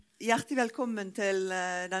Hjertelig velkommen til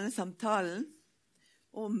denne samtalen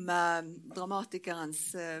om dramatikerens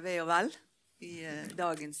ve og vel i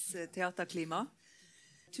dagens teaterklima.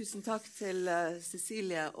 Tusen takk til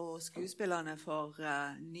Cecilie og skuespillerne for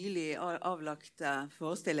nylig avlagt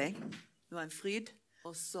forestilling. Det var en fryd.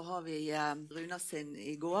 Og så har vi Runa sin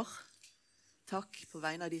i går. Takk på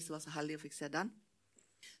vegne av de som var så heldige å fikk se den.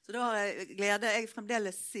 Så da har jeg glede. Jeg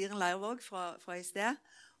fremdeles Siren Leirvåg fra i sted,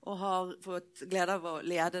 og har fått glede av å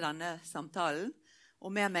lede denne samtalen. Og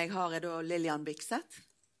med meg har jeg da Lillian Bikseth,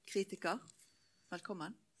 kritiker. Velkommen.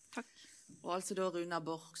 Takk. Og altså da Runa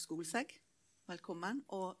Borch Skolsegg. Velkommen.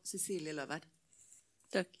 Og Cecilie Løved.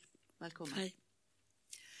 Takk. Velkommen. Hei.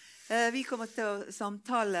 Vi kommer til å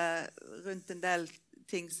samtale rundt en del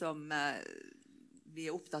ting som vi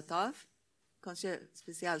er opptatt av. Kanskje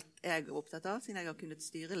spesielt jeg er opptatt av, siden jeg har kunnet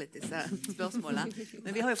styre litt disse spørsmålene.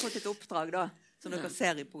 Men vi har jo fått et oppdrag da, som dere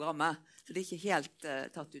ser i programmet, så det er ikke helt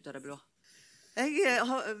tatt ut av det blå. Jeg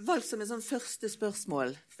har valgt som en sånn første spørsmål,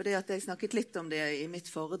 fordi at jeg snakket litt om det i mitt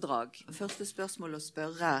foredrag. Første spørsmål å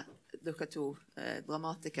spørre dere to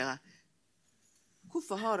dramatikere.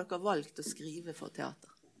 Hvorfor har dere valgt å skrive for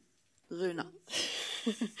teater? Runa?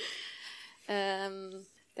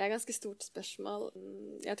 Det er et ganske stort spørsmål.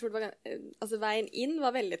 Jeg tror det var, veien inn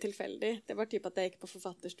var veldig tilfeldig. Det var typ at jeg gikk på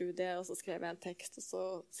forfatterstudiet, og så skrev jeg en tekst, og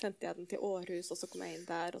så sendte jeg den til Århus, og så kom jeg inn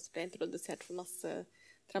der, og så ble jeg introdusert for masse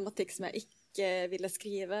dramatikk som jeg ikke ville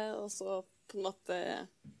skrive, og så på en måte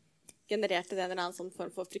genererte det en eller annen sånn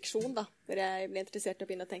form for friksjon, da, hvor jeg ble interessert i å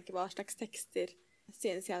begynne å tenke hva slags tekster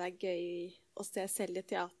synes jeg det er gøy å se selv i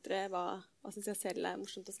teatret, hva synes jeg selv er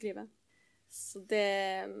morsomt å skrive. Så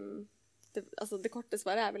det korte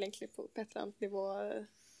svaret er vel egentlig på et eller annet nivå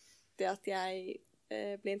det at jeg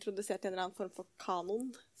ble introdusert til en eller annen form for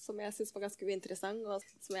kanon, som jeg synes var ganske uinteressant, og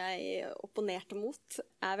som jeg opponerte mot.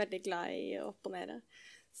 Jeg er veldig glad i å opponere.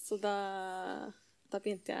 Så da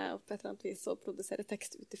begynte jeg på et eller annet vis å produsere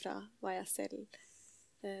tekst ut ifra hva jeg selv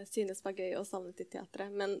synes var gøy og savnet i teatret.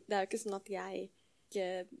 Men det er jo ikke sånn at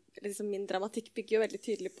min dramatikk bygger jo veldig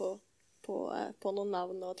tydelig på noen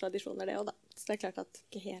navn og tradisjoner det også, da. Så det er klart at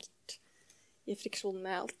ikke helt i friksjon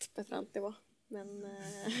med alt på et eller annet nivå. Men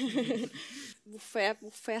hvorfor jeg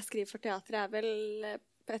skriver for teater er vel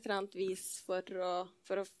på et eller annet vis for å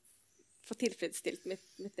få tilfredsstilt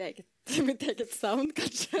mitt eget savn,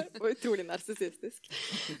 kanskje, og utrolig narsissistisk.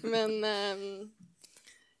 Men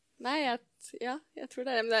jeg tror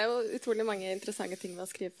det er det. Men det er jo utrolig mange interessante ting med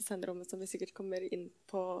å skrive for senderommet som vi sikkert kommer inn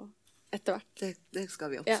på etter hvert. Det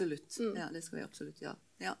skal vi absolutt. Ja, det skal vi absolutt, ja.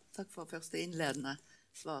 Ja, takk for første innledende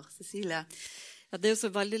svar. Cecilie? Ja, det er jo så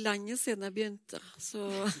veldig lenge siden jeg begynte, så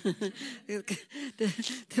det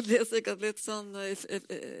blir sikkert litt sånn i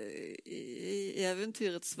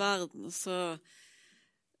eventyrets verden, så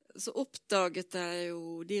oppdaget jeg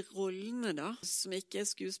jo de rollene da, som ikke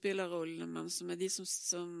er skuespillerrollene, men som er de som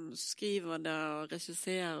skriver det og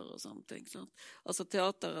regisserer og sånne ting, sant? Altså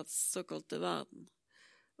teaterets såkalte verden.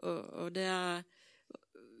 Og det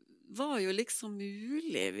var jo liksom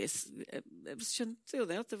mulig, jeg skjønte jo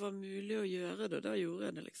det at det var mulig å gjøre det, og da gjorde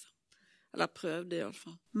jeg det liksom. Eller jeg prøvde i alle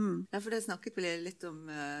fall. Ja, for det snakket vi litt om,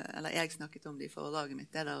 eller jeg snakket om det i foredraget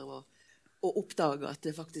mitt, det der å oppdage at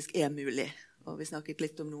det faktisk er mulig. Og vi snakket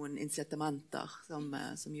litt om noen incitamenter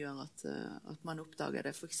som gjør at man oppdager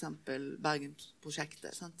det, for eksempel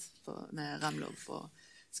Bergensprosjektet, sant? Med Remlov på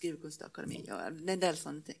Skrivekunstakademi, og det er en del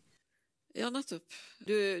sånne ting. Ja, nettopp.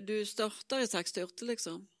 Du starter i 68,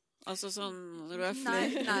 liksom. Altså sånn, når du er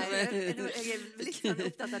flink. Nei, jeg er litt sånn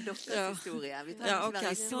opptatt av deres historie. Vi trenger ikke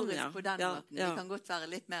være historisk på den måten. Vi kan godt være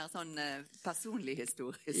litt mer sånn personlig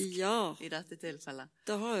historisk i dette tilfellet.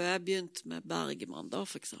 Da har jo jeg begynt med Bergman da,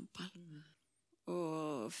 for eksempel.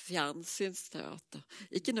 Og fjernsynsteater.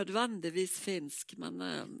 Ikke nødvendigvis finsk, men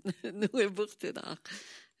noe borti der.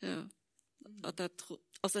 Ja. At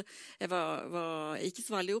jeg var ikke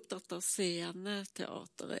så veldig opptatt av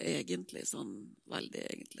sceneteateret egentlig, sånn veldig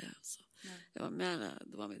egentlig. Altså.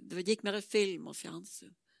 Det gikk mer i film og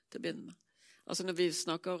fjernsyn til å begynne med. Altså når vi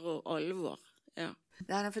snakker alvor, ja.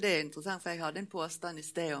 For det er interessant, for jeg hadde en påstand i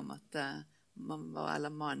sted om at dere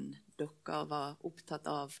var opptatt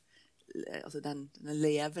av altså den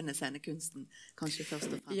levende scenekunsten, kanskje først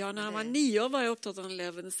og fremst. Ja, når jeg var 9 år var jeg opptatt av den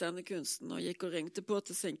levende scenekunsten, og gikk og ringte på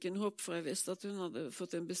til Sinken Hopp, for jeg visste at hun hadde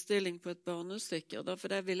fått en bestilling på et barnestykke, og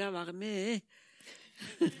derfor det ville jeg være med i.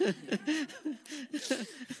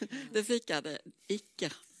 Det fikk jeg det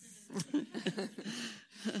ikke.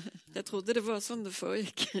 Jeg trodde det var sånn det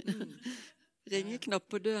foregikk.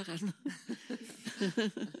 Ringeknapp på døren.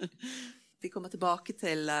 Vi kommer tilbake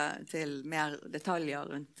til mer detaljer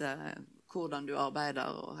rundt hvordan du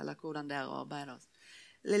arbeider, eller hvordan dere arbeider.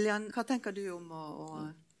 Lillian, hva tenker du om å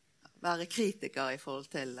være kritiker i forhold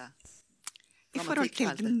til I forhold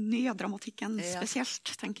til den nye dramatikken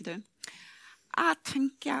spesielt, tenker du? Jeg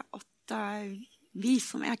tenker at vi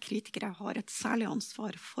som kritikere har et særlig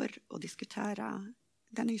ansvar for å diskutere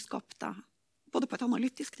det nyskapte, både på et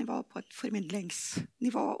analytisk nivå, på et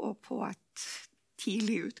formidlingsnivå og på et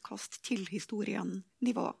tidlig utkast til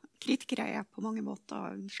historien-nivå. Kritikere på mange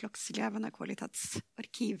måter en slags levende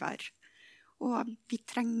kvalitetsarkiver. Og vi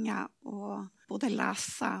trenger å både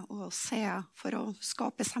lese og se for å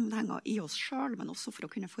skape sammenhenger i oss selv, men også for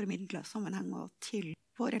å kunne formidle sammenhenger til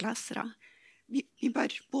våre lesere. Vi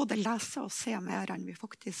bør både lese og se mer enn vi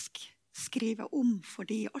faktisk skriver om,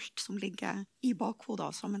 fordi alt som ligger i bakhodet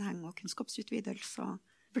av sammenheng og kunnskapsutvidelser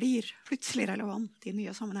blir plutselig relevant i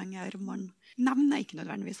nye sammenhenger. Man nevner ikke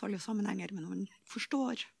nødvendigvis alle sammenhenger, men man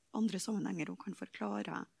forstår andre sammenhenger og kan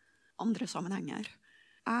forklare andre sammenhenger.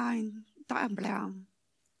 Da jeg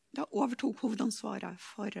overtok hovedansvaret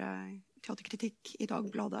for teaterkritikk i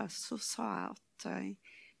Dagbladet, så sa jeg at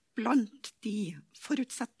blant de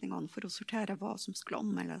forutsetningene for å sortere hva som skulle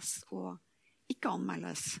anmeldes og ikke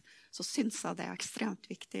anmeldes, så synes jeg det ekstremt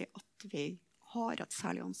viktig at vi har et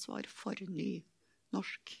særlig ansvar for ny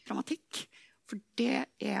norsk dramatikk. For det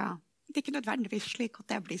er ikke nødvendigvis slik at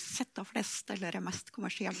det blir sett av flest, eller mest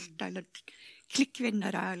kommersielt, eller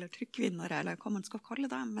klikkvinnere, eller trykkvinnere, eller hva man skal kalle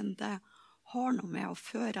det, men det har noe med å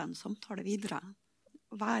føre en samtale videre,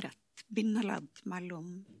 være et bindeledd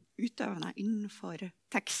mellom utøvende innenfor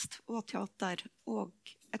tekst og teater, og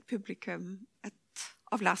et publikum,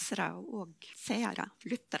 av lesere og seere,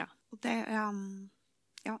 lyttere. Og det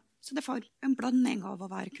så det får en blanding av å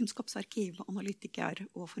være kunnskapsarkiv, analytiker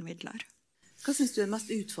og formidler. Hva synes du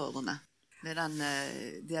mest utfordrende med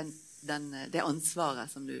det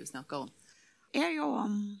ansvaret som du snakker om? Jo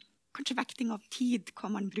kanskje vekting av tid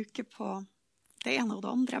kan man bruke på det ene og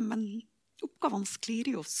det andre, men oppgavene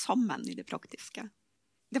sklir jo sammen i det praktiske.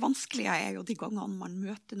 Det vanskelige jo de gangene man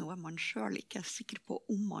møter noe man selv ikke sikker på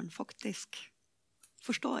om man faktisk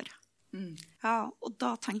forstår. Og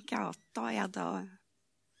da tenker jeg at da det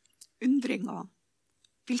undring av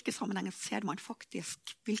hvilke sammenhenger ser man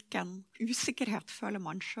faktisk, hvilken usikkerhet føler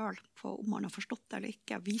man selv på om man har forstått det eller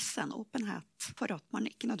ikke, vise en åpenhet for at man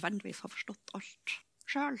ikke nødvendigvis har forstått alt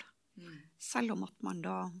selv. Selv om at man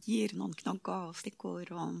da gir noen knagger og stikkord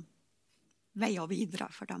og veier videre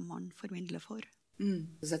for dem man formidler for.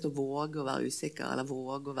 Å våge å være usikker, eller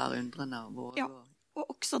våge å være undrende. Og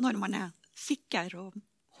også når man sikker og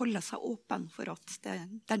holder seg åpen for at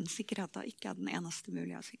den sikkerheten ikke den eneste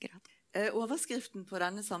mulige sikkerheten. Overskriften på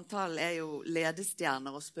denne samtalen jo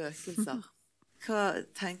ledestjerner og spøkelser. Hva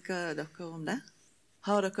tenker dere om det?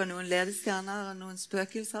 Har dere noen ledestjerner og noen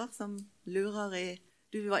spøkelser som lurer i...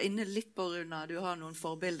 Du var inne litt på, Runa, du har noen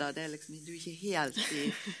forbilder. Det liksom, du ikke helt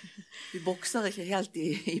du bokser ikke helt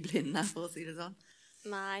i blinde, for å si det sånn.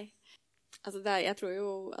 Nei. Altså jeg tror jo...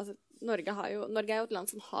 Altså, Norge jo et land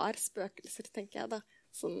som har spøkelser, tenker jeg da.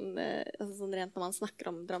 Sånn rent når man snakker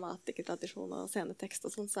om dramatikertradisjon og scenetekst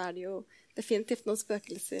og sånn, så det jo definitivt noen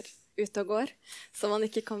spøkelser ute og går, som man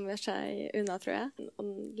ikke kommer seg unna, tror jeg. Og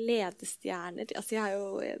ledestjerner, altså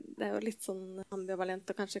det jo litt sånn ambivalent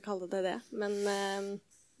å kanskje kalle det, men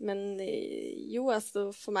jo, altså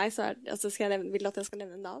for meg så altså vil du at jeg skal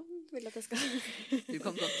nevne navn? Vil du at jeg skal... Du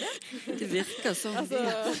kan godt det. Det virker sånn.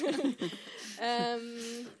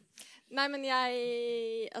 Nei, men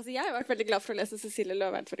jeg har vært veldig glad for å lese Cecilie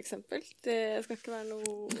Løvern, for eksempel. Det skal ikke være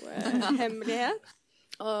noe hemmelighet.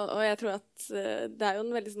 Og jeg tror at det jo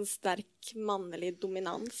en veldig sånn sterk mannlig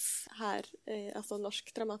dominans her. Altså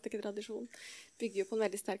norsk dramatikerdradisjon bygger jo på en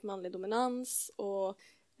veldig sterk mannlig dominans, og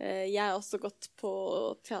jeg har også gått på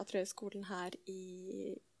Teaterhøgskolen her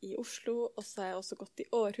i Oslo, og så har jeg også gått i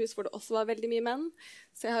Århus, hvor det også var veldig mye menn.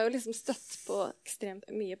 Så jeg har jo liksom støtt på ekstremt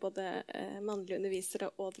mye både mannlige undervisere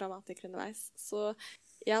og dramatikere underveis. Så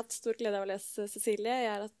jeg har hatt stor glede av å lese Cecilie. Jeg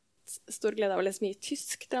har hatt stor glede av å lese mye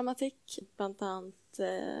tysk dramatikk. Blant annet,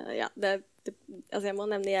 altså jeg må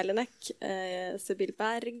nevne Jelinek, Sibyl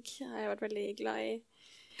Berg har jeg vært veldig glad i.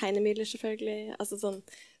 Heine Müller selvfølgelig. Altså sånn,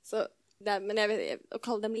 men å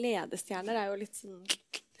kalle dem ledestjerner jo litt sånn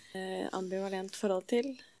ambivalent forhold til.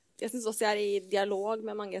 Jeg synes også jeg i dialog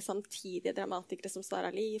med mange samtidige dramatikere som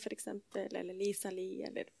Sara Lie, for eksempel, eller Lisa Lie,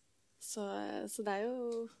 eller... Så det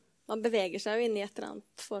jo... Man beveger seg jo inn i et eller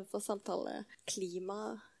annet form for samtaleklima.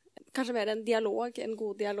 Kanskje mer en dialog, en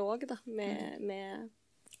god dialog da, med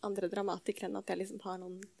andre dramatikere enn at jeg liksom har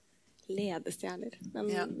noen ledestjerner,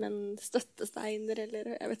 men støttesteiner, eller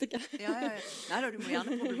jeg vet ikke. Nei da, du må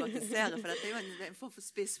gjerne problematisere, for dette jo en form for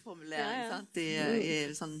spissformulering, sant,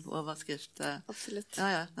 i sånn overskrift. Absolutt.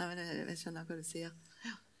 Nei, men jeg skjønner hva du sier.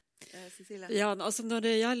 Cecilie? Ja, altså når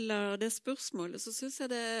det gjelder det spørsmålet, så synes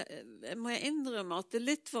jeg må jeg innrømme at det er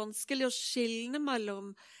litt vanskelig å skille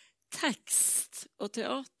mellom tekst og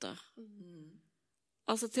teater.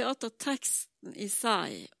 Altså teaterteksten i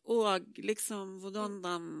seg, og liksom hvordan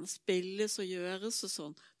den spilles og gjøres og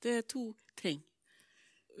sånn, det er to ting.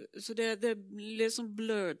 Så det er litt sånn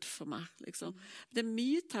blurred for meg, liksom. Det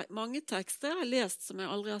er mange tekster jeg har lest som jeg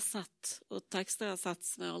aldri har sett, og tekster jeg har sett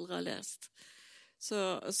som jeg aldri har lest. Så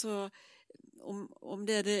om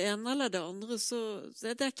det er det ene eller det andre, så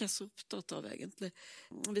er det ikke jeg så opptatt av, egentlig.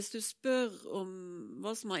 Hvis du spør om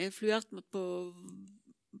hva som har influert meg på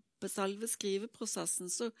selve skriveprosessen,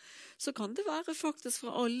 så kan det være faktisk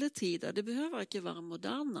fra alle tider. Det behøver ikke være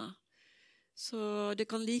moderne. Så det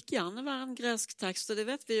kan like gjerne være en gresk tekst, og det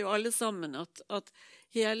vet vi jo alle sammen, at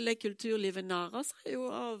hele kulturlivet nærer seg jo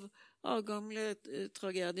av gamle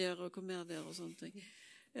tragedier og komedier og sånne ting.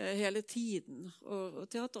 Hele tiden. Og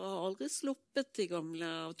teater har aldri sluppet de gamle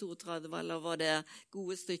av 32, eller hva det er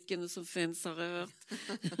gode stykkene som finnes, har jeg hørt.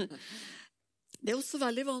 Det er også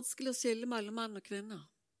veldig vanskelig å skille mellom menn og kvinner.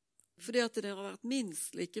 Fordi at det har vært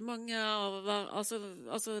minst like mange av altså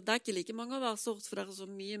det er ikke like mange av hver sort, for det er så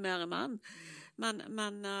mye mer menn.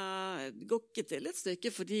 Men det går ikke til et stykke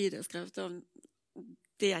fordi det er skrevet av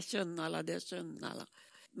det kjønn eller det kjønn, eller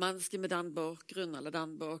mennesker med den bakgrunnen eller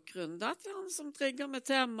den bakgrunnen. Det er et eller annet som trigger med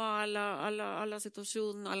tema eller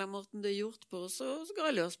situasjonen eller måten det er gjort på, så går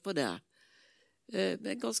jeg løs på det. Det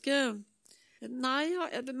er ganske... Nei,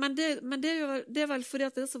 men det er vel fordi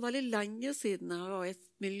at det er så veldig lenge siden jeg var i et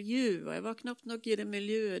miljø, og jeg var knapt nok i det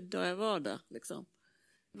miljøet da jeg var der, liksom.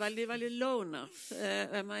 Veldig, veldig loner.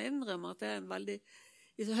 Jeg må innrømme at jeg er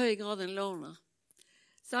i så høy grad en loner.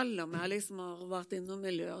 Selv om jeg liksom har vært innom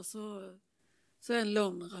miljøet, så er jeg en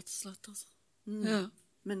loner, rett og slett. Altså. Ja.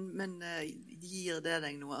 Men gir det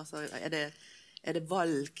deg noe? Altså, er det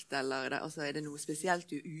valgt, eller er det noe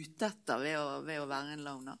spesielt du er ute etter ved å være en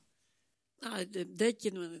loner? Nei, det er ikke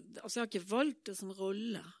noe... Altså, jeg har ikke valgt det som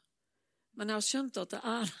rolle. Men jeg har skjønt at det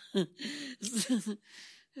er...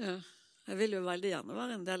 Ja, jeg vil jo veldig gjerne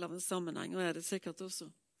være en del av en sammenheng, og er det sikkert også.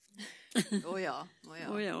 Åja.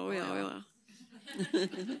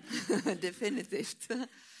 Definitivt.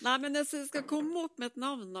 Nei, men jeg skal komme opp med et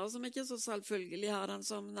navn som ikke er så selvfølgelig her i den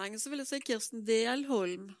sammenhengen. Så vil jeg si Kirsten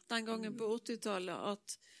Delholm, den gangen på 80-tallet,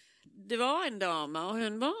 at det var en dame, og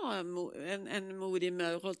hun var en modig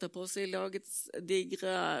maur, holdt jeg på å si, laget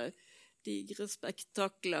digre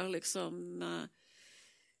spektakler, liksom.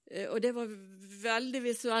 Og det var veldig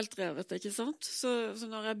visuelt drevet, ikke sant? Så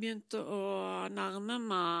når jeg begynte å nærme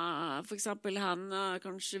meg, for eksempel henne,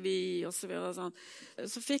 kanskje vi, og så videre, sånn,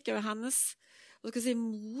 så fikk jeg hennes, hva skal jeg si,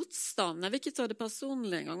 motstand. Jeg vil ikke ta det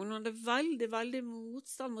personlig engang, men det er veldig, veldig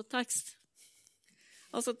motstand mot tekst.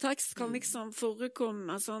 Altså, tekst kan liksom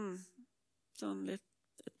forekomme sånn litt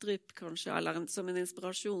et drypp kanskje, eller som en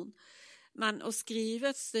inspirasjon. Men å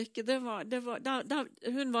skrive et stykke,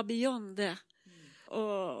 hun var beyond det.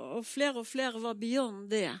 Og flere var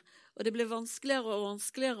beyond det. Og det ble vanskeligere og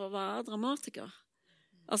vanskeligere å være dramatiker.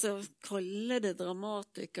 Altså, kalle det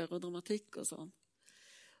dramatiker og dramatikk og sånn.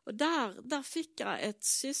 Og der fikk jeg et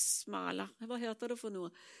skisme, eller hva heter det for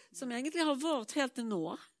noe, som egentlig har vart helt til nå.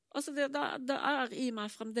 Altså det er i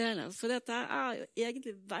meg fremdeles, for dette er jo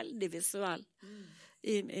egentlig veldig visuell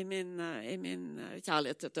i min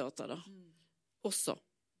kjærlighet til teater da. Også.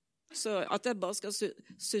 Så at jeg bare skal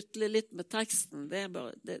sutle litt med teksten, det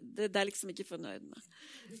er liksom ikke fornøyd med.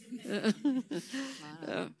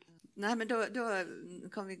 Ja. Nei, men da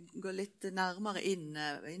kan vi gå litt nærmere inn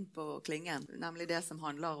på klingen, nemlig det som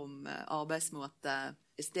handler om arbeidsmåte,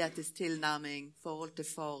 estetisk tilnærming, forhold til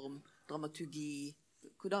form, dramaturgi.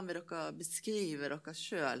 Hvordan vil dere beskrive dere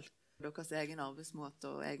selv, deres egen arbeidsmåte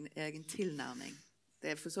og egen tilnærming? Det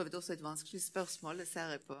er for så vidt også et vanskelig spørsmål, det ser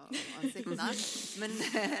jeg på ansiktene. Men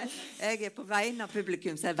jeg er på vegne av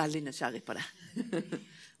publikum, så jeg er veldig nysgjerrig på det.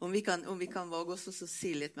 Om vi kan våge oss å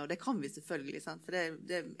si litt mer, og det kan vi selvfølgelig, sant? For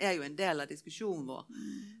det er jo en del av diskusjonen vår,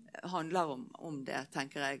 handler om det,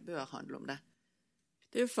 tenker jeg, bør handle om det.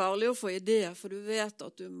 Det er jo farlig å få ideer, for du vet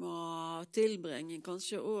at du må tilbringe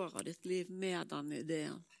kanskje år av ditt liv med den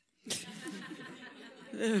ideen.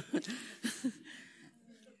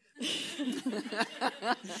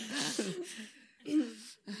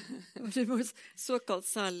 Du må såkalt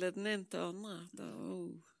selge den inn til andre.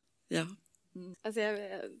 Ja. Altså,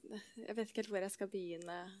 jeg vet ikke helt hvor jeg skal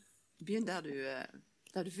begynne. Begynn der du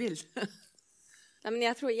vil. Nei, men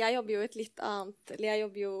jeg jobber jo et litt annet, eller jeg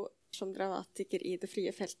jobber jo som dramatiker i det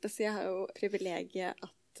frie feltet, så jeg har jo privilegiet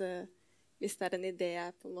at hvis det en idé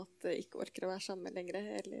jeg på en måte ikke orker å være sammen med lenger,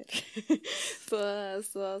 eller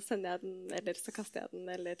så sender jeg den, eller så kaster jeg den,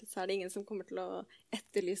 eller så det ingen som kommer til å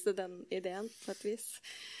etterlyse den ideen på et vis.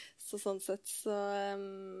 Så sånn sett så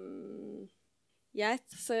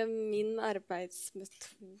min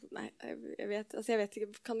arbeidsmetode Nei, jeg vet ikke.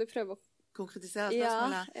 Kan du prøve å konkretisere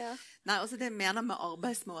spørsmålet? Ja. Nei, altså det jeg mener med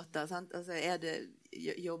arbeidsmåter, sant? Altså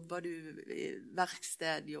jobber du i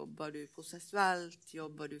verksted, jobber du prosessuelt,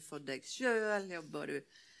 jobber du for deg selv, og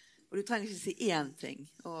du trenger ikke si én ting,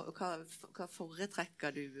 og hva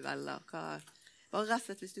foretrekker du, eller bare rett og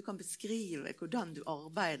slett hvis du kan beskrive hvordan du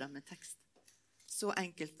arbeider med tekst. Så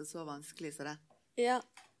enkelt og så vanskelig som det. Ja.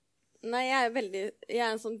 Nei, jeg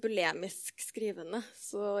en sånn bulemisk skrivende,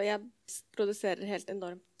 så jeg produserer helt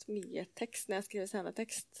enormt mye tekst når jeg skriver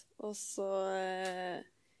scenetekst, og så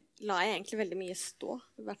la jeg egentlig veldig mye stå,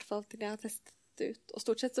 i hvert fall til jeg har testet det ut. Og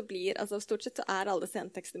stort sett så alle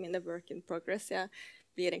scenetekstene mine work in progress. Jeg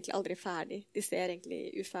blir egentlig aldri ferdig. De ser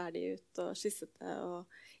egentlig uferdig ut og skissete, og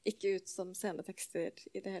ikke ut som scenetekster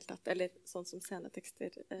i det hele tatt, eller sånn som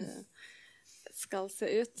scenetekster skal se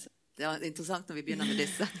ut. Det interessant når vi begynner med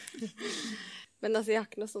disse. Men altså, jeg har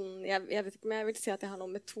ikke noe sånn, jeg vet ikke om jeg vil si at jeg har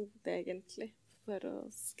noen metode egentlig for å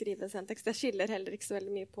skrive scenetekst. Jeg skiller heller ikke så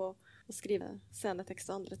veldig mye på å skrive scenetekst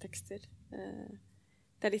og andre tekster.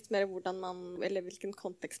 Det litt mer hvordan eller hvilken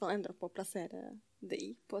kontekst man ender opp på å plassere det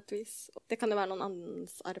i, på et vis. Det kan jo være noen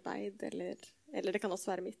annens arbeid, eller det kan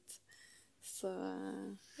også være mitt. Så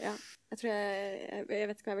ja, jeg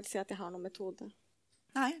vet ikke om jeg vil si at jeg har noen metode.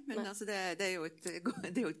 Nei, men altså det jo et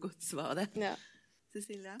godt svar, det. Ja.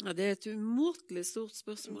 Cecilie? Ja, det et umåtelig stort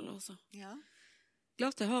spørsmål, altså. Ja.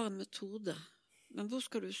 Klart jeg har en metode, men hvor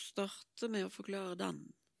skal du starte med å forklare den?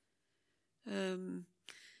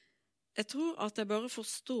 Jeg tror at jeg bare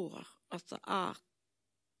forstår at det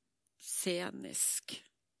scenisk.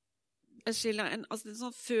 Jeg skiller en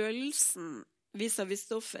sånn følelsen vis-à-vis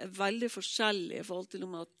stoffet veldig forskjellig i forhold til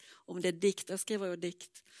om det dikt. Jeg skriver jo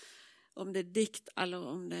dikt. Om det dikt eller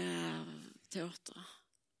om det teater.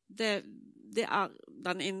 Det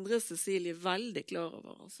den indre Cecilie veldig klar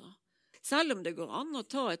over, altså. Selv om det går an å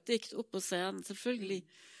ta et dikt opp på scenen, selvfølgelig.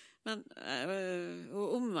 Men,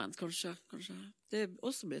 og omvendt, kanskje. Det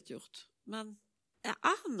også blitt gjort. Men jeg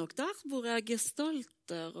nok der hvor jeg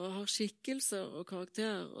gestalter og har skikkelser og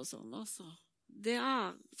karakterer og sånn, altså. Det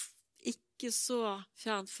ikke så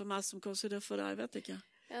fjernt for meg som kanskje det for deg, jeg vet ikke.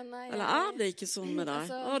 Ja, nei, eller det ikke sånn med deg?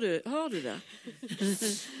 Altså, har du det?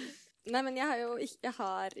 Nei, men jeg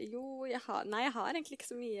har egentlig ikke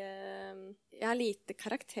så mye. Jeg har lite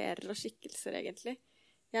karakterer og skikkelser, egentlig.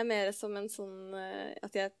 Jeg er mer som en sånn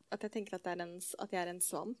at jeg tenker at jeg er en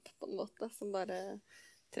svamp, på en måte, som bare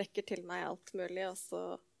trekker til meg alt mulig, og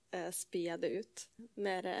så spyr jeg det ut.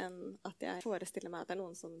 Mer enn at jeg forestiller meg at det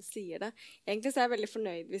noen som sier det. Egentlig så er jeg veldig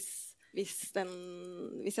fornøyd hvis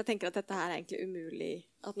jeg tenker at dette her er egentlig umulig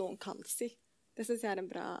at noen kan si. Det synes jeg er en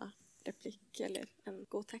bra replikk, eller en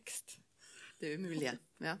god tekst. Det umulige,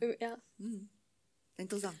 ja. Ja.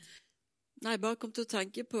 Interessant. Nei, bare kom til å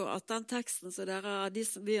tenke på at den teksten, så de av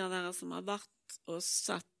dere som har vært og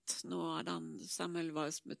sett noe av den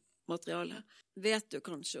Semmelweis-materialet, vet jo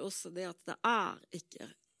kanskje også det at det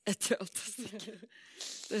ikke et teaterstykke.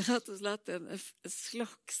 Det rett og slett en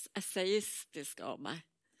slags essayistisk arbeid.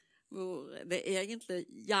 Hvor det egentlig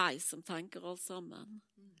jeg som tenker alt sammen,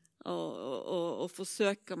 og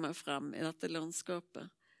forsøker meg frem i dette landskapet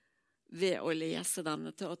ved å lese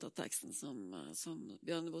denne teaterteksten som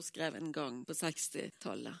Bjørneboe skrev en gang på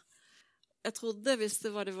 60-tallet. Jeg trodde jeg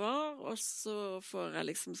visste hva det var, og så får jeg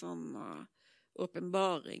liksom sånn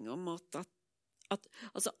åpenbaring om at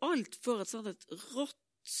altså alt får et sånt et rått,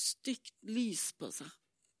 stygt lys på seg,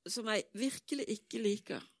 som jeg virkelig ikke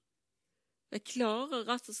liker. Jeg klarer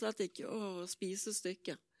rett og slett ikke å spise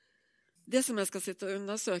stykket. Det som jeg skal sitte og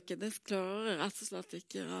undersøke, det klarer jeg rett og slett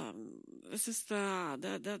ikke. Jeg synes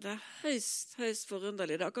det høyst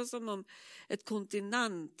forunderlig. Det akkurat som om et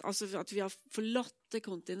kontinent, altså at vi har forlatt det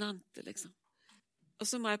kontinentet, liksom. Og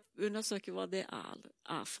så må jeg undersøke hva det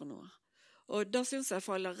er for noe. Og da synes jeg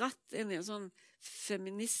faller rett inn i en sånn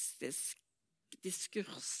feministisk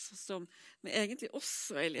diskurs, som egentlig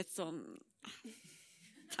også er litt sånn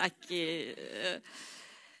tacky.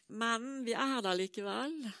 Men vi er der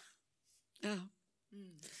likevel. Ja.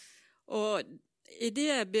 Og i det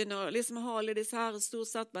jeg begynner liksom å ha alle disse her stort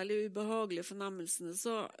sett veldig ubehagelige fornemmelsene,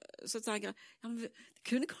 så tenker jeg, ja, men det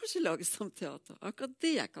kunne kanskje lages som teater. Akkurat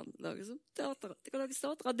det kan lages som teater. Det kan lages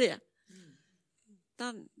teater av det.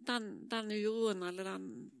 Den uroen, eller den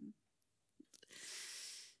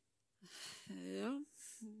ja.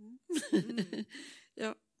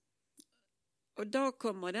 Ja. Og da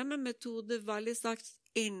kommer det med metode veldig sterkt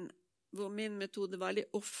inn, hvor min metode veldig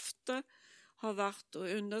ofte har vært å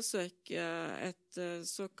undersøke et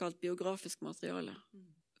såkalt biografisk materiale.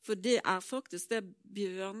 For det faktisk det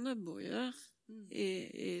Bjørneboe gjør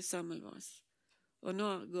i Semmelweis. Og nå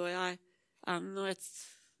går jeg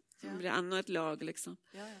blir enda et lag, liksom.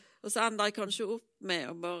 Ja. Og så ender jeg kanskje opp med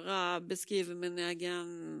å bare beskrive mitt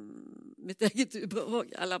eget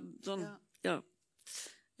ubehag, eller sånn, ja.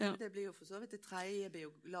 Det blir jo for så vidt det tredje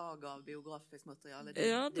lag av biografisk materiale.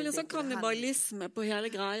 Det blir sånn kannibalisme på hele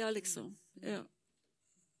greia, liksom. Ja.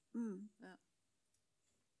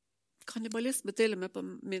 Kannibalisme til og med på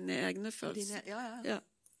mine egne følelser. Ja,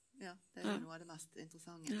 det er noe av det mest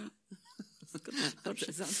interessante.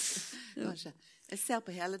 Kanskje. Jeg ser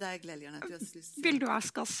på hele deg, Lillian. Vil du jeg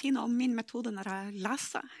skal si noe om min metode når jeg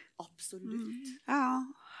leser? Absolutt.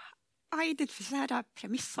 Jeg identifiserer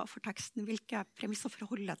premisser for teksten. Hvilke premisser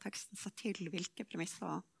forholder teksten seg til? Hvilke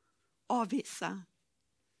premisser avviser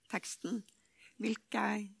teksten? Hvilke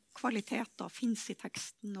kvaliteter finnes i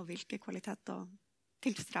teksten, og hvilke kvaliteter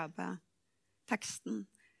tilstreber teksten?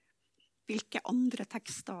 Hvilke andre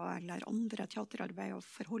tekster eller andre teaterarbeid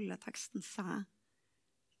forholder teksten seg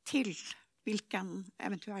til? Hvilken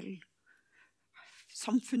eventuell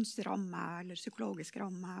samfunnsramme eller psykologisk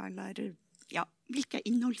ramme, eller hvilke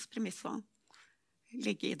innholdspremisser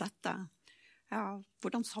ligger i dette?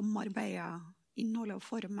 Hvordan samarbeider innholdet og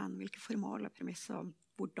formen? Hvilke formale premisser?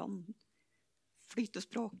 Hvordan flyter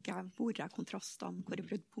språket? Hvor er kontrastene? Hvor er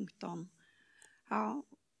bruddpunktene?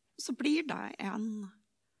 Så blir det en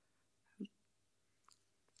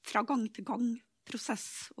fra gang til gang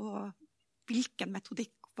prosess, og hvilken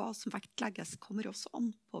metodikk, hva som vektlegges, kommer også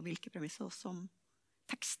an på hvilke premisser som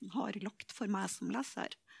teksten har lagt for meg som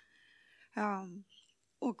leser.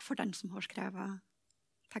 Og for den som har skrevet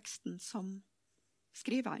teksten som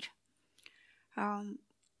skriver.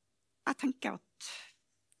 Jeg tenker at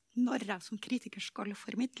når jeg som kritiker skal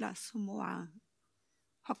formidle, så må jeg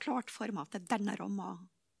ha klart for meg at det er denne rammen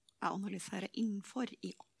jeg analyserer innenfor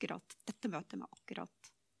i akkurat dette møtet med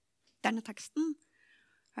akkurat denne teksten.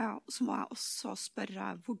 Så må jeg også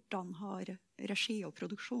spørre hvordan har regi og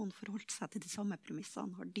produksjon forholdt seg til de samme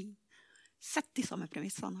premissene. Har de sett de samme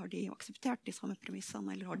premissene? Har de akseptert de samme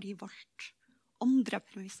premissene? Eller har de valgt andre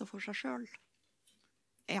premisser for seg selv?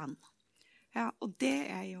 Og det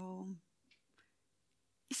er jo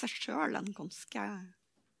i seg selv en ganske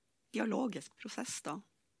dialogisk prosess da.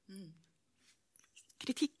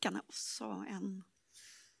 Kritikken er også en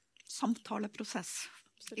samtaleprosess,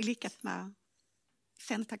 i likhet med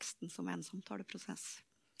sceneteksten som er en samtaleprosess.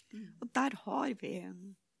 Og der har vi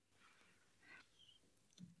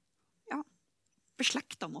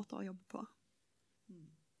beslektet måter å jobbe på.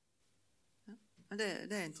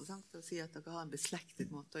 Det er interessant å si at dere har en beslektet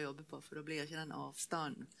måte å jobbe på, for da blir ikke den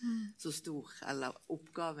avstanden så stor, eller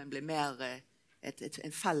oppgaven blir mer et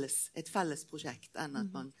felles prosjekt enn at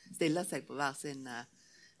man stiller seg på hver sin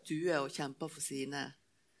tue og kjemper for sine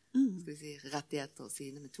rettigheter og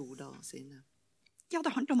sine metoder og sine... Ja,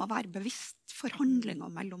 det handler om å være bevisst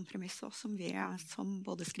forhandlinger mellom premisser som vi er som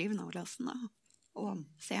både skrivende og lesende og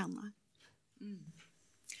seende.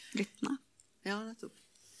 Lyttende. Ja, nettopp.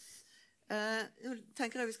 Nå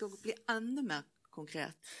tenker jeg vi skal bli enda mer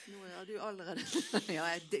konkret. Nå har du allerede...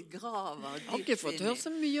 jeg graver dypt. Jeg har ikke fått høre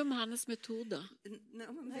så mye om hennes metode. Det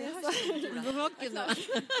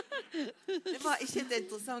var ikke et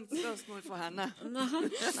interessant spørsmål for henne.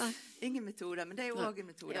 Ingen metode, men det er jo også en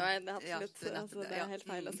metode. Ja, det er absolutt. Det er helt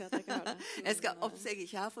feil å si at jeg ikke har det. Jeg skal oppseg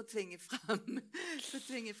ikke her for å tvinge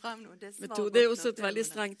frem noe. Metode er jo også et veldig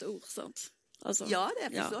strengt ord, sant? Altså, ja, det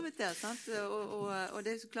er for så vidt det, sant? Og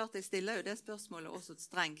det er så klart jeg stiller jo det spørsmålet også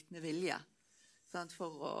strengt med vilje. Det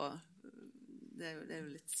er jo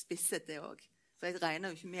litt spisset det også. For jeg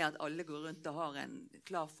regner jo ikke med at alle går rundt og har en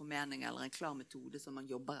klar formening eller en klar metode som man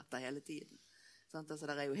jobber etter hele tiden. Altså,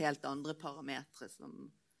 det er jo helt andre parametre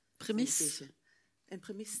som... Premiss. En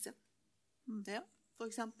premiss, ja, for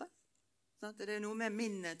eksempel. Det er noe med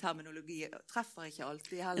min terminologi. Treffer ikke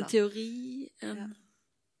alltid heller. En teori,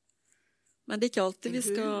 Men det er ikke alltid vi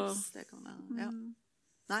skal... Det kan være, ja.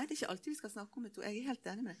 Nei, det er ikke alltid vi skal snakke om metode. Jeg er helt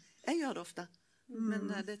enig med det. Jeg gjør det ofte. Men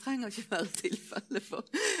det trenger ikke være tilfelle for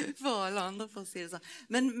alle andre, for å si det sånn.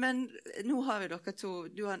 Men nå har vi dere to,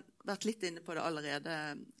 du har vært litt inne på det allerede,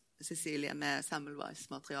 Cecilie, med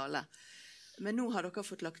Semmelweis-materiale. Men nå har dere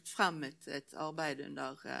fått lagt frem et arbeid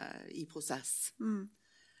i prosess.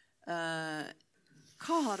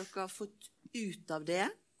 Hva har dere fått ut av det,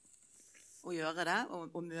 å gjøre det,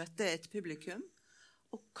 og møte et publikum?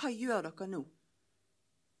 Og hva gjør dere nå?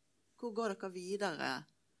 Hvor går dere videre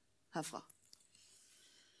herfra?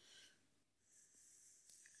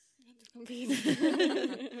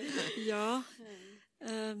 Ja.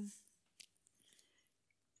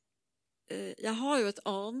 Jeg har jo et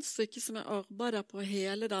annet stykke som jeg arbeider på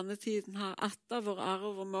hele denne tiden her, etter Vår ære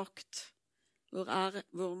og vår makt. Vår ære,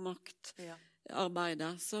 vår makt. Ja.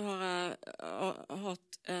 Arbeidet. Så har jeg hatt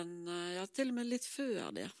ja, til og med litt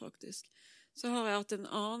før det, faktisk. Så har jeg hatt et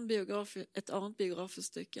annet biografisk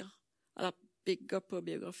stykke, eller bygger på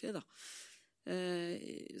biografi, da.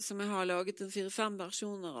 Som jeg har laget 4-5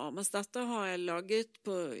 versjoner av. Mens dette har jeg laget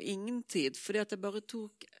på ingen tid, fordi at jeg bare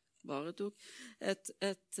tok et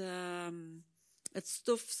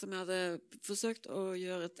stoff som jeg hadde forsøkt å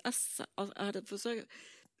gjøre et essay.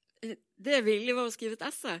 Det jeg ville var å skrive et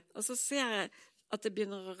essay, og så ser jeg at det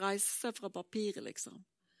begynner å reise seg fra papiret, liksom.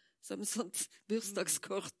 Som et sånt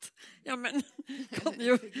bursdagskort. Ja, men kan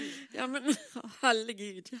jo... Ja, men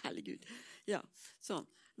hellegud. Ja, sånn.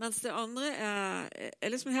 Mens det andre er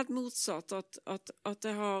liksom helt motsatt, at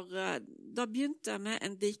jeg har... Da begynte jeg med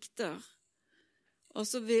en dikter, og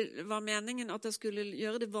så var meningen at jeg skulle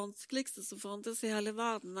gjøre det vanskeligste som fantes i hele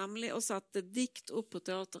verden, nemlig å sette dikt opp på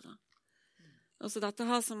teateret. Altså dette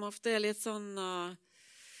her som ofte er litt sånn...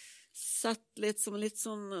 sett litt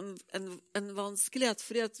som en vanskelighet,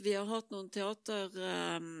 fordi at vi har hatt noen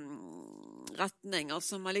teaterretninger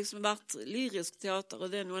som har liksom vært lyrisk teater, og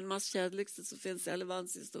det er noe av det mest kjedeligste som finnes i hele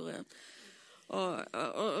verdenshistorien.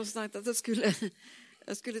 Og så tenkte jeg at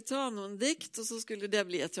jeg skulle ta noen dikt, og så skulle det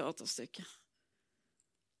bli et teaterstykke.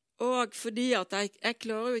 Og fordi at jeg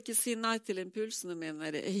klarer jo ikke å si nei til impulsene mine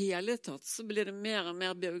i det hele tatt, så blir det mer og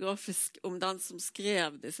mer biografisk om den som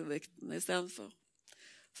skrev disse diktene i stedet for.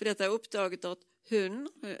 Fordi at jeg oppdaget at hun,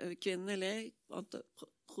 kvinnelig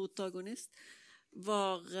protagonist,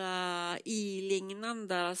 var i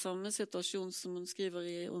lignende samme situasjon som hun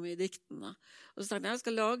skriver om i diktene. Og så tenkte jeg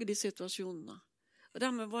skal lage de situasjonene. Og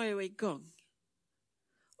dermed var jeg jo i gang.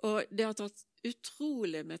 Og det har tatt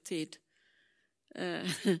utrolig med tid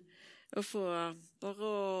å få bare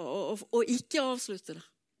å ikke avslutte det.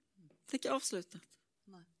 Det er ikke avsluttet.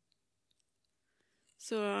 Nei.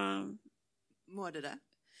 Så må det?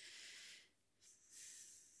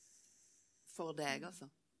 For deg,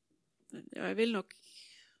 altså? Ja, jeg vil nok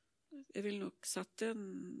sette en...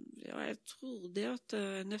 Ja, jeg tror det at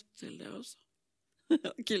jeg er nødt til det også. Jeg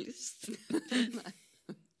har ikke lyst. Nei.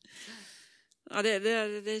 Ja, det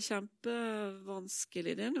er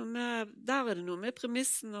kjempevanskelig. Der er det noe med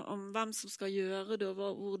premissene om hvem som skal gjøre det, og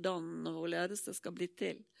hvordan og hvorledes det skal bli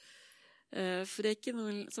til. For det er ikke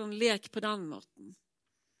noen sånn lek på den måten.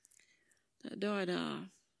 Da er det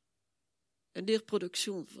en dyr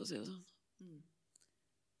produksjon, for å si det sånn.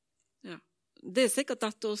 Ja. Det er sikkert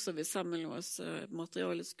dette også hvis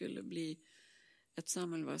sammenløsmaterialet skulle bli et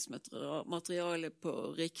sammenløsmateriale på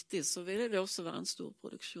riktig, så ville det også være en stor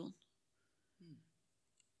produksjon.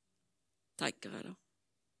 Tenker jeg da.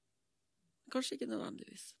 Kanskje ikke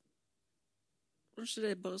nødvendigvis. Kanskje det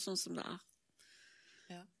er bare sånn som det er.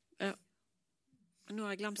 Ja. Nå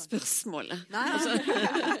har jeg glemt spørsmålet. Nei,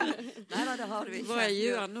 det har du ikke. Hva jeg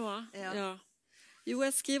gjør nå? Ja. Jo,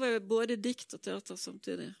 jeg skriver jo både dikt og teater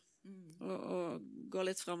samtidig. Og går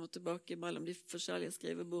litt frem og tilbake mellom de forskjellige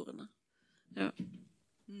skrivebordene. Ja.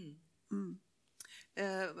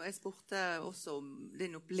 Jeg spurte også om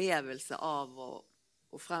din opplevelse av å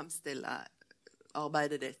fremstille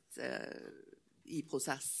arbeidet ditt i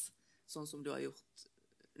prosess, sånn som du har gjort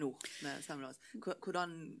nå med Semmelås.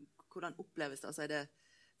 Hvordan oppleves det? Altså, er det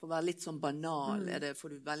for å være litt sånn banal? Får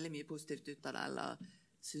du veldig mye positivt ut av det, eller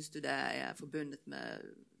synes du det er forbundet med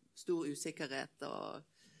stor usikkerhet?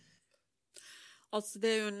 Altså, det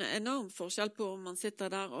er jo en enorm forskjell på om man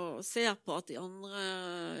sitter der og ser på at de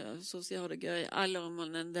andre så å si har det gøy, eller om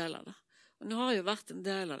man er en del av det. Og nå har jeg jo vært en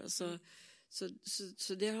del av det, så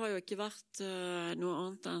det har jo ikke vært noe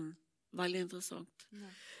annet enn veldig interessant.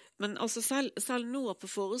 Nei. Men altså selv nå på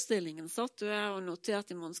forestillingen satt jeg og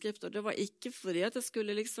noterte i manuskript, og det var ikke fordi at jeg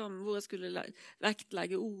skulle hvor jeg skulle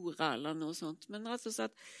vektlegge ordet eller noe sånt, men rett og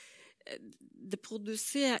slett det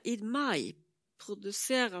produserer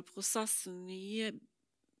prosessen nye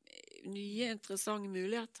interessante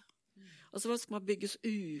muligheter. Altså hva skal man bygges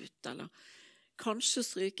ut, eller kanskje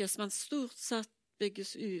strykes, men stort sett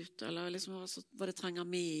bygges ut, eller liksom hva det trenger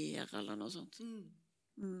mer, eller noe sånt.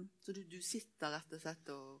 Så du sitter rett og slett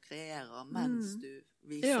og kreerer mens du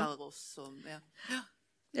viser oss som...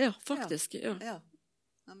 Ja, faktisk, ja. Ja,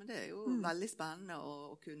 men det er jo veldig spennende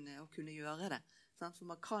å kunne gjøre det. Sant? For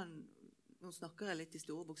man kan, nå snakker jeg litt i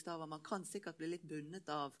store bokstaver, man kan sikkert bli litt bundet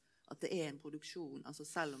av at det er en produksjon, altså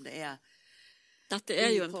selv om det er Dette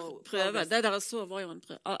jo en prøve. Det dere så var jo en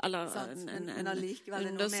prøve, eller men allikevel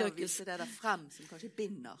det noe med å vise det der frem som kanskje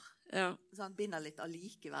binder. Ja. Sånn, binder litt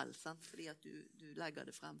allikevel, sant? Fordi at du legger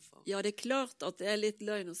det frem for. Ja, det klart at det litt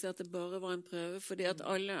løgn å si at det bare var en prøve, fordi at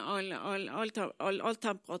all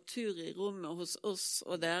temperatur i rommet hos oss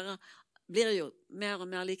og dere blir jo mer og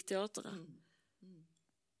mer lik teateret.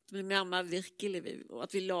 Det blir mer og mer virkelig, og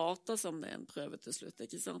at vi later som det en prøve til slutt,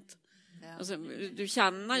 ikke sant? Ja. Altså, du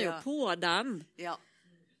kjenner jo på den. Ja.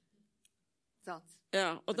 Sant.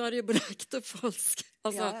 Ja, og da det jo både ekte og falsk.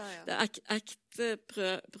 Altså, det ekte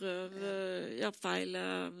prøve, feil,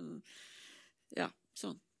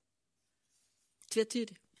 sånn.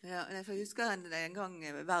 Tvetydig. Ja, for jeg husker en gang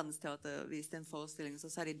Verdensteater viste en forestilling, så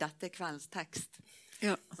sa de, dette kveldens tekst.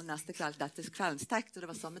 Ja. Og neste kveld, dette kveldens tekst, og det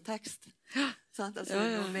var samme tekst. Sant? Altså,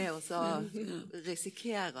 noe med å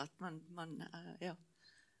risikere at man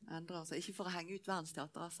endrer seg. Ikke for å henge ut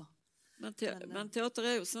Verdensteater, altså. Men teater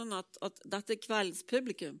jo sånn at dette kveldens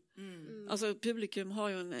publikum. Altså, publikum har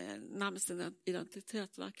jo nærmest en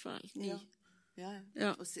identitet hver kveld. Ja.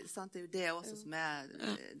 Og sant, det jo det også som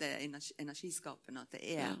det energiskapende, at det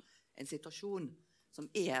en situasjon som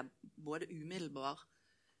både umiddelbar,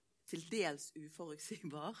 til dels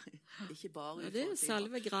uforutsigbar, ikke bare uforutsigbar. Det jo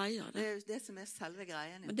selve greia. Det jo det som selve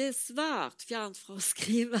greien. Men det svært fjernt fra å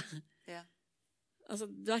skrive. Ja. Altså,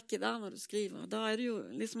 du ikke der når du skriver. Da du jo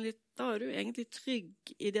liksom litt, da du egentlig trygg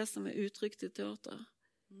i det som uttrykt i teater.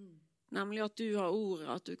 Nemlig at du har ordet,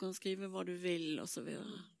 at du kan skrive hva du vil, og så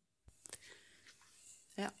videre.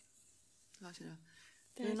 Ja. Det var ikke det.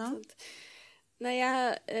 Det helt sant. Nei, jeg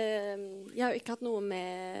har jo ikke hatt noe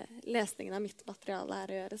med lesningen av mitt materiale her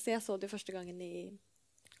å gjøre, så jeg så det første gangen i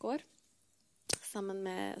går, sammen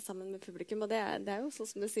med publikum, og det jo sånn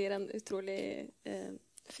som du sier, en utrolig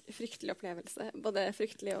fryktelig opplevelse. Både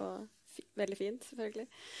fryktelig og veldig fint, selvfølgelig.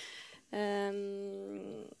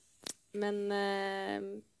 Men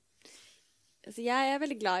altså jeg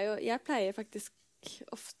veldig glad i jeg pleier faktisk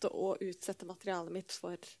ofte å utsette materialet mitt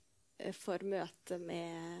for møte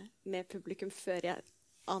med publikum før jeg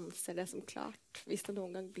anser det som klart, hvis det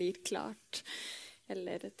noen gang blir klart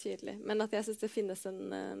eller tydelig. Men at jeg synes det finnes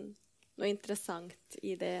noe interessant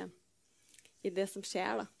i det som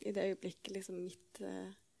skjer, da. I det øyeblikket liksom mitt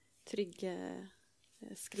trygge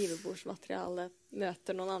skrivebordsmateriale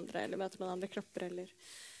møter noen andre, eller møter noen andre kropper, eller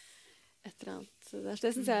et eller annet. Så det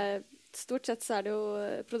synes jeg, stort sett så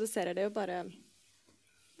produserer det jo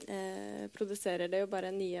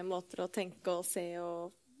bare nye måter å tenke og se og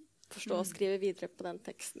forstå og skrive videre på den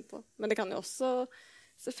teksten på. Men det kan jo også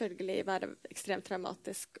selvfølgelig være ekstremt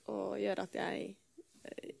traumatisk og gjøre at jeg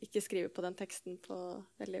ikke skriver på den teksten på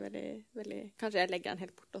veldig, veldig, veldig... Kanskje jeg legger den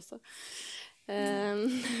helt bort også.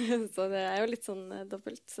 Så det jo litt sånn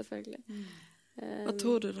dobbelt, selvfølgelig. Hva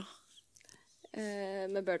tror du da?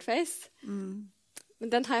 Med Birdface. Men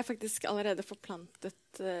den har jeg faktisk allerede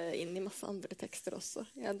forplantet inn i masse andre tekster også.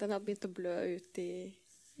 Ja, den har begynt å blø ut i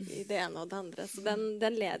det ene og det andre. Så den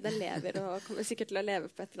lever og kommer sikkert til å leve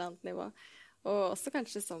på et eller annet nivå. Og også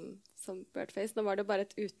kanskje som Birdface. Nå var det bare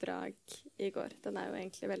et utdrag i går. Den jo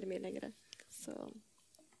egentlig veldig mye lengre. Så,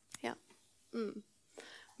 ja.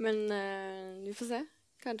 Men vi får se.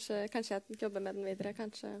 Kanskje jeg jobber med den videre.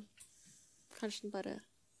 Kanskje den bare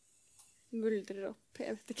muldrer opp.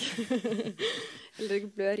 Jeg vet ikke. Eller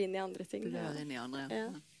blør inn i andre ting. Blør inn i andre,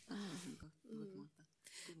 ja.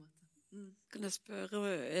 Kan jeg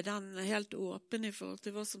spørre, den helt åpen i forhold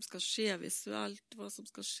til hva som skal skje visuelt, hva som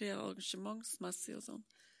skal skje arrangementsmessig og sånn?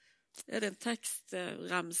 Det en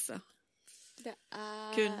tekstremse?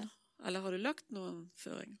 Kun? Eller har du lagt noen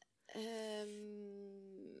føring?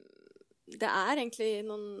 Det egentlig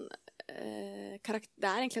noen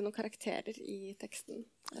karakterer i teksten.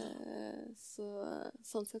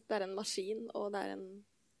 Sånn sett det en maskin, og det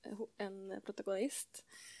en protagonist.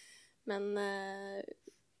 Men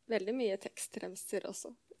veldig mye tekstremser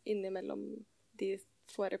også, innimellom de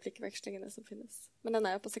få replikkvekslingene som finnes. Men den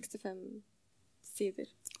jo på 65 sider.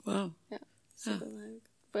 Wow. Ja, så den jo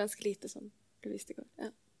på ganske lite som ble vist i går.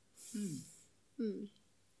 Ja.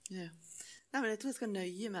 Ja. Nei, men jeg tror jeg skal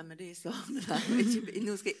nøye meg med de svarene der.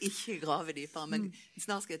 Nå skal jeg ikke grave dypere, men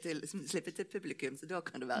snart skal jeg slippe til publikum, så da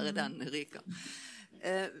kan det være den ryker.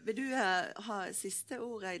 Vil du ha siste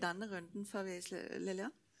ordet i denne runden før vi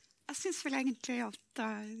Lilja? Jeg synes vel egentlig at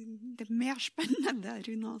det mer spennende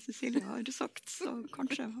Runa og Cecilie har sagt, så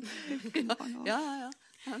kanskje Ja,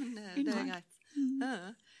 men det greit.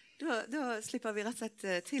 Da slipper vi rett og slett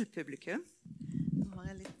til publikum. Nå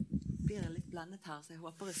blir jeg litt blendet her, så jeg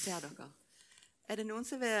håper jeg ser dere. Det noen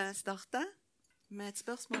som vil starte med et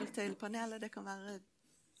spørsmål til panelet? Det kan være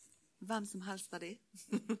hvem som helst av de.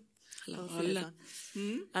 Eller alle.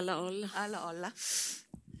 Eller alle. Eller alle.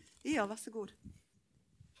 Ja, vær så god.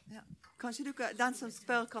 Ja. Kanskje den som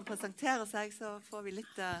spør kan presentere seg, så får vi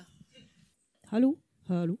litt... Hallo.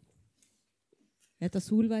 Jeg heter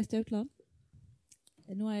Solveig Stautland.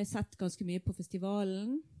 Nå har jeg sett ganske mye på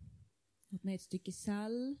festivalen. Hatt med et stykke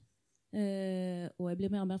selv. Og jeg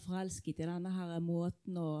blir mer og mer forelsket i denne her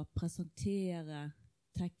måten å presentere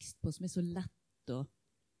tekst på, som så lett og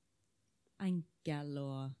enkel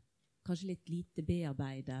og kanskje litt lite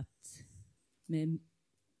bearbeidet, med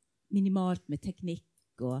minimalt med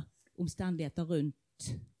teknikk og omstendigheter rundt.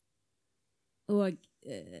 Og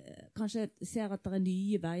kanskje ser at det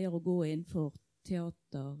nye veier å gå innenfor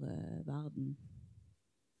teaterverden,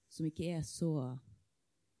 som ikke så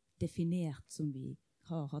definert som vi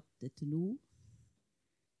har hatt det til nå.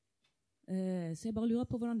 Så jeg bare lurer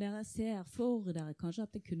på hvordan dere ser for dere kanskje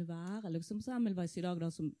at det kunne være, liksom som Semmelweis i dag, da,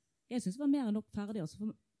 som jeg synes var mer enn nok ferdig. Altså,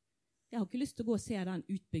 jeg har ikke lyst til å gå og se den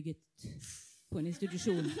utbygget på en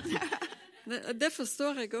institusjon. Det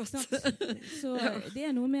forstår jeg godt. Så det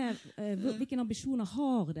noe med hvilke ambisjoner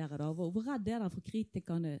har dere da? Hvor redd dere for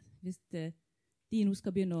kritikerne hvis de nå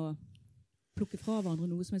skal begynne å plukke fra hverandre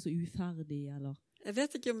noe som så uferdig, eller? Jeg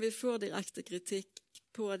vet ikke om vi får direkte kritikk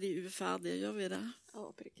på de uferdige, gjør vi det? Jeg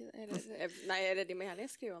håper ikke. Nei, de må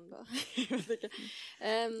gjerne skrive om det. Jeg vet ikke.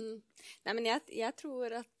 Nei, men jeg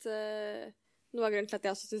tror at noe av grunnen til at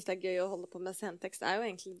jeg også synes det gøy å holde på med scenetekst, jo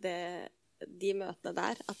egentlig de møtene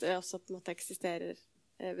der, at det også på en måte eksisterer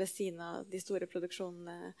ved siden av de store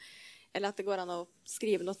produksjonene, eller at det går an å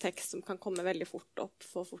skrive noe tekst som kan komme veldig fort opp,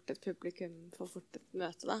 få fort et publikum, få fort et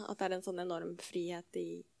møte, da. At det en sånn enorm frihet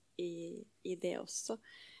i det også.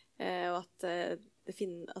 Og at det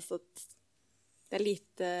finnes, altså, det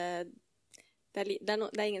lite,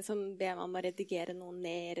 det ingen som ber meg om å redigere noe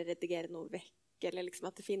ned, eller redigere noe vekk, eller liksom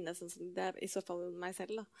at det finnes en sånn, det i så fall meg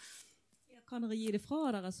selv, da. Kan dere gi det fra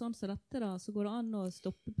dere sånn som dette da, så går det an å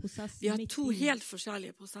stoppe prosessen? Vi har to helt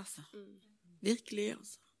forskjellige prosesser. Virkelig,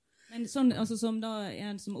 altså. Men sånn, altså, som da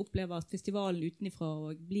en som opplever festivalen utenifra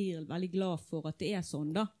og blir veldig glad for at det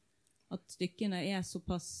sånn da, at stykkene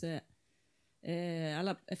såpass,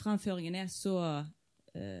 eller fremføringen så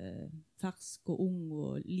fersk og ung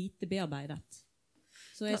og lite bearbeidet.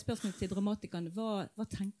 Så spørsmålet til dramatikerne, hva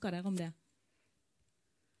tenker dere om det?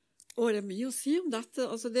 Det mye å si om dette.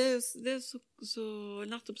 Altså, det så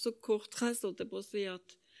nettopp så kortreist på å si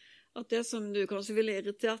at det som du kanskje ville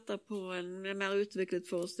irritert deg på en mer utviklet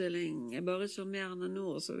forestilling bare charmerende nå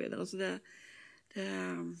og så videre. Altså det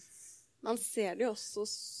Man ser det jo også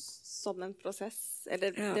som en prosess,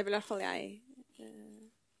 eller det vil i hvert fall jeg.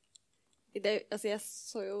 Altså jeg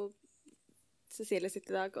så jo Cecilie sitt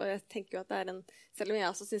i dag, og jeg tenker jo at det selv om jeg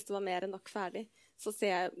også synes det var mer enn nok ferdig, så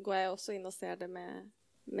går jeg også inn og ser det med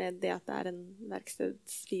det at det en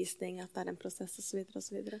verkstedsvisning, at det en prosess og så videre og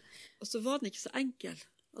så videre. Og så var den ikke så enkel.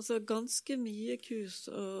 Altså ganske mye kus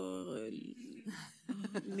og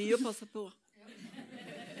mye å passe på.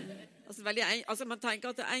 Altså man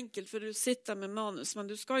tenker at det enkelt, for du sitter med manus, men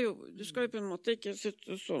du skal jo på en måte ikke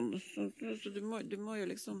sitte sånn. Så du må jo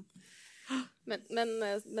liksom... Men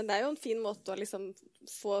det jo en fin måte å liksom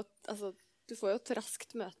få... Altså, du får jo et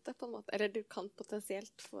raskt møte på en måte, eller du kan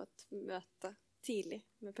potensielt få et møte tidlig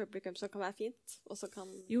med publikum som kan være fint, og så kan...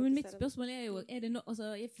 Jo, men mitt spørsmål jo, det altså,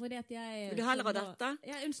 fordi at jeg... Vil du heller ha dette?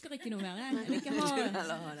 Jeg ønsker ikke noe mer, jeg vil ikke ha...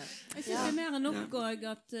 Jeg synes det mer enn nok, og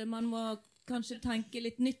at man må kanskje tenke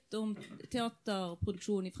litt nytt om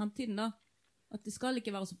teaterproduksjon i fremtiden, da. At det skal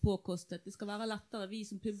ikke være så påkostet, det skal være lettere, vi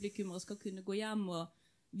som publikummere skal kunne gå hjem og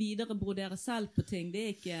viderebrodere selv på ting,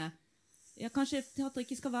 det ikke... Ja, kanskje teater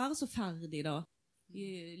ikke skal være så ferdig, da,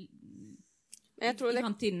 i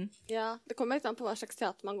fremtiden. Ja, det kommer litt an på hva slags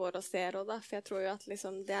teater man går og ser, og da, for jeg tror jo at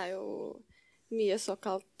liksom, det jo mye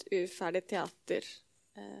såkalt uferdig teater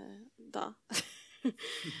da.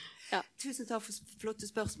 Ja. Tusen takk for flotte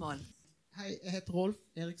spørsmål. Hei, jeg heter Rolf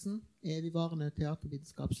Eriksen, evigvarende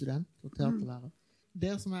teatervitenskapsstudent og teaterlærer.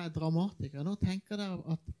 Dere som dramatikere, nå tenker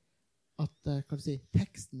dere at kan du si,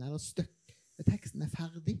 teksten teksten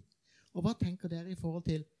ferdig. Og hva tenker dere i forhold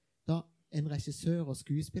til da en regissør og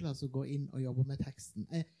skuespiller som går inn og jobber med teksten?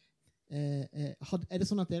 Det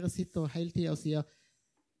sånn at dere sitter hele tiden og sier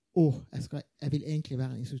jeg vil egentlig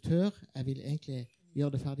være en instruktør, jeg vil egentlig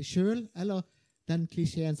gjøre det ferdig selv, eller den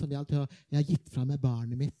klisjeen som vi alltid hører, jeg har gitt fra meg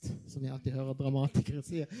barnet mitt, som vi alltid hører dramatikere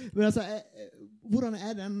si. Men altså, hvordan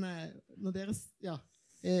den når dere,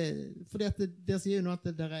 fordi at dere sier jo nå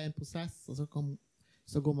at det en prosess, og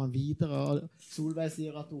så går man videre, og Solveig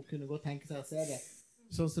sier at hun kunne godt tenke seg å se det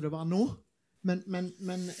sånn som det var nå. Men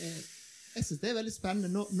jeg synes det veldig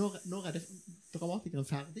spennende. Når det dramatikeren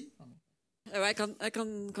ferdig? Jeg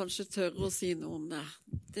kan kanskje tørre å si noe om det.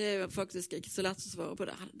 Det jo faktisk ikke så lett å svare på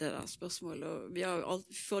det der spørsmålet. Og vi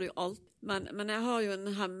får jo alt. Men jeg har jo en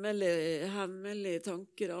hemmelig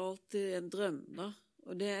tanke, det alltid en drøm, da.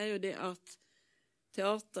 Og det jo det at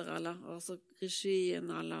teater, eller altså regien,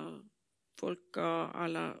 eller folka,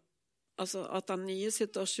 eller altså at den nye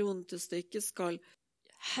situasjonen til stykket skal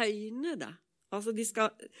høyne det. Altså de skal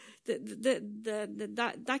det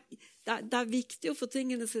viktig å få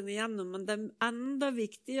tingene sine igjennom, men det enda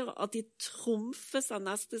viktigere at de trumfes av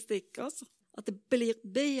neste stykke, altså. At det blir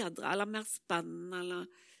bedre eller mer spennende, eller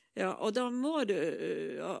ja, og da må du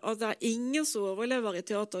at det ingen som overlever i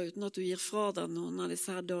teater uten at du gir fra deg noen av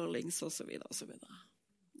disse her darlings og så videre og så videre.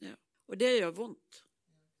 Ja. Og det gjør vondt.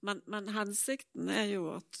 Men hensikten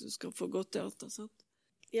jo at du skal få godt teater, sant?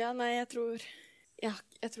 Ja, nei, jeg tror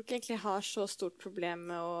ikke egentlig jeg har så stort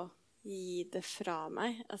problem med å gi det fra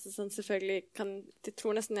meg. Altså sånn selvfølgelig jeg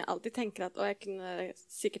tror nesten jeg alltid tenker at jeg kunne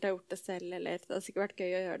sikkert ha gjort det selv, eller det hadde sikkert vært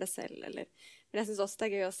gøy å gjøre det selv, eller men jeg synes også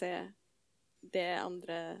det gøy å se det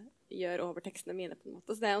andre gjør over tekstene mine på en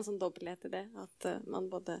måte. Så det en sånn dobbelthet i det, at man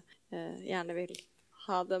både gjerne vil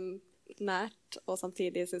ha dem nært, og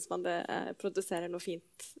samtidig synes man det produserer noe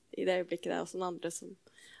fint i det øyeblikket. Det også noen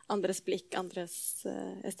andres blikk, andres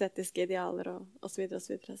estetiske idealer og så videre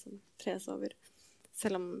som tres over.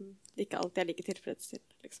 Selv om det ikke alltid like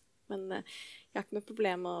tilfredsstilt, liksom. Men jeg har ikke noe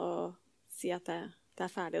problem med å si at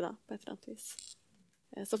det ferdig da, på et eller annet vis.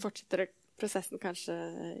 Så fortsetter prosessen kanskje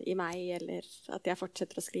i meg, eller at jeg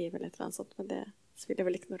fortsetter å skrive, eller et eller annet sånt, men det spiller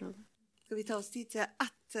vel ikke noe rolle. Skal vi ta oss tid til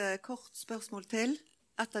ett kort spørsmål til?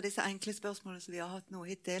 Et av disse enkle spørsmålene som vi har hatt nå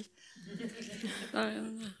hittil.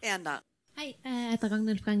 En der. Hei, jeg heter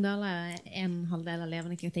Ragnhild Frengdal, en halvdel av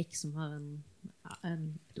Levende Kritikk som har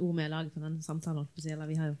et ord med laget for denne samtalen, eller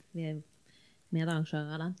vi er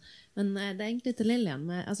medarrangører av den. Men det egentlig til Lillian,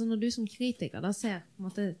 altså når du som kritiker da ser på en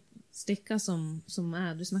måte stykker som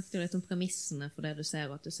du snakket jo litt om premissene for det du ser,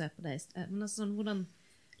 og at du ser på det, men altså sånn, hvordan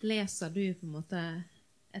leser du på en måte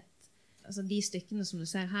altså de stykkene som du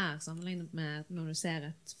ser her, sammenlignet med når du ser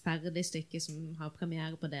et ferdig stykke som har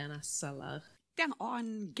premiere på DNS, eller? Det en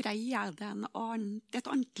annen greie, det et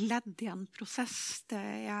annet ledd i en prosess,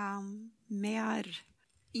 det mer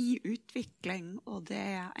i utvikling, og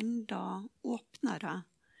det enda åpnere,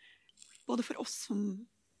 både for oss som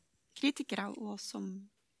kritikere og som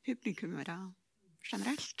publikummere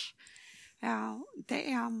generelt. Ja,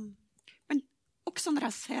 men også når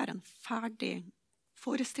jeg ser en ferdig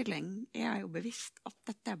forestilling, jeg jo bevisst at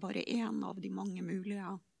dette bare en av de mange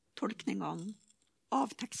mulige tolkningene av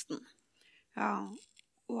teksten. Ja,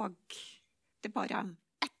 og det bare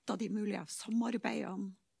ett av de mulige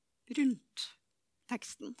samarbeidene rundt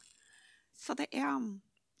teksten. Så det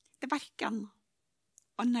hverken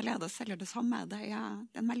annerledes eller det samme. Det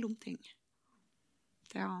en mellomting.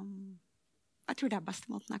 Jeg tror det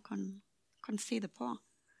beste måten jeg kan si det på.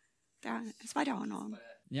 Sverre har noe.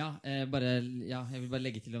 Ja, jeg vil bare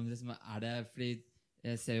legge til om det som det, fordi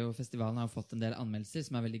jeg ser jo festivalen har fått en del anmeldelser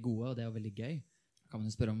som veldig gode, og det jo veldig gøy. Kan man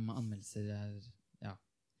jo spørre om anmeldelser ja,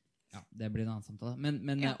 det blir en annen samtale.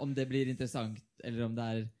 Men om det blir interessant, eller om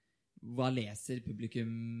det hva leser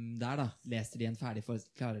publikum der da? Leser de en ferdig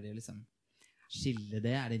forestilling? Klarer de å liksom skille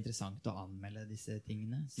det? Det interessant å anmelde disse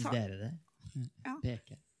tingene? Synes dere det? Ja.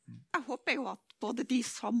 Peke? Jeg håper jo at både de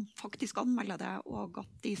som faktisk anmelder det, og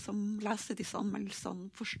at de som leser disse anmeldelsene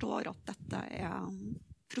forstår at dette en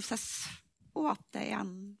prosess, og at det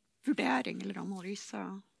en vurdering eller analyse,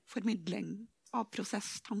 formidling av prosess,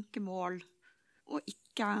 tankemål, og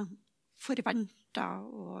ikke forventer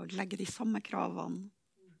å legge de samme kravene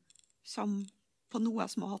som på noe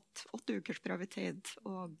som har hatt 8 ukers prøvetid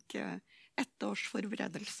og 1 års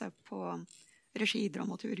forberedelse på regi,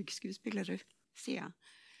 dramaturg, skuespillerside.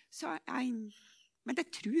 Men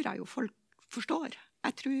det tror jeg jo folk forstår.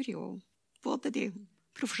 Jeg tror jo både de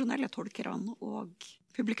profesjonelle tolkerne og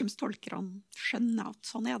publikumstolkerne skjønner at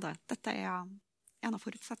sånn det. Dette en av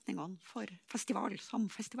forutsetningene for festival som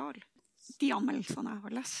festival. De anmeldelsene jeg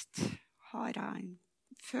har lest, har jeg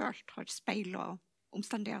følt har speilet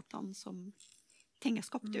omstendighetene som ting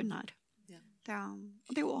skapt under.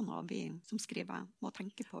 Og det jo også noe vi som skriver må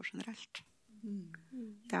tenke på generelt.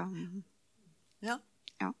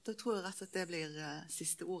 Ja, da tror jeg rett og slett det blir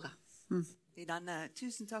siste ordet. I denne.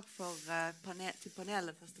 Tusen takk til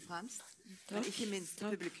panelet først og fremst. Men ikke minst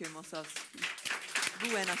til publikum også.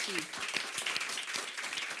 God energi.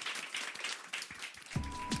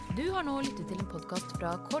 Du har nå lyttet til en podcast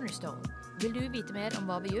fra Cornerstone. Vil du vite mer om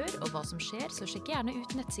hva vi gjør og hva som skjer, så sjekk gjerne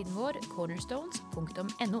ut nettsiden vår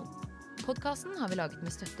cornerstones.no. Podcasten har vi laget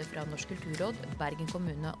med støtte fra Norsk kulturråd, Bergen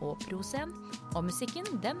kommune og ProScen, og musikken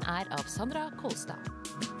den av Sandra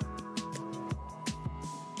Kolstad.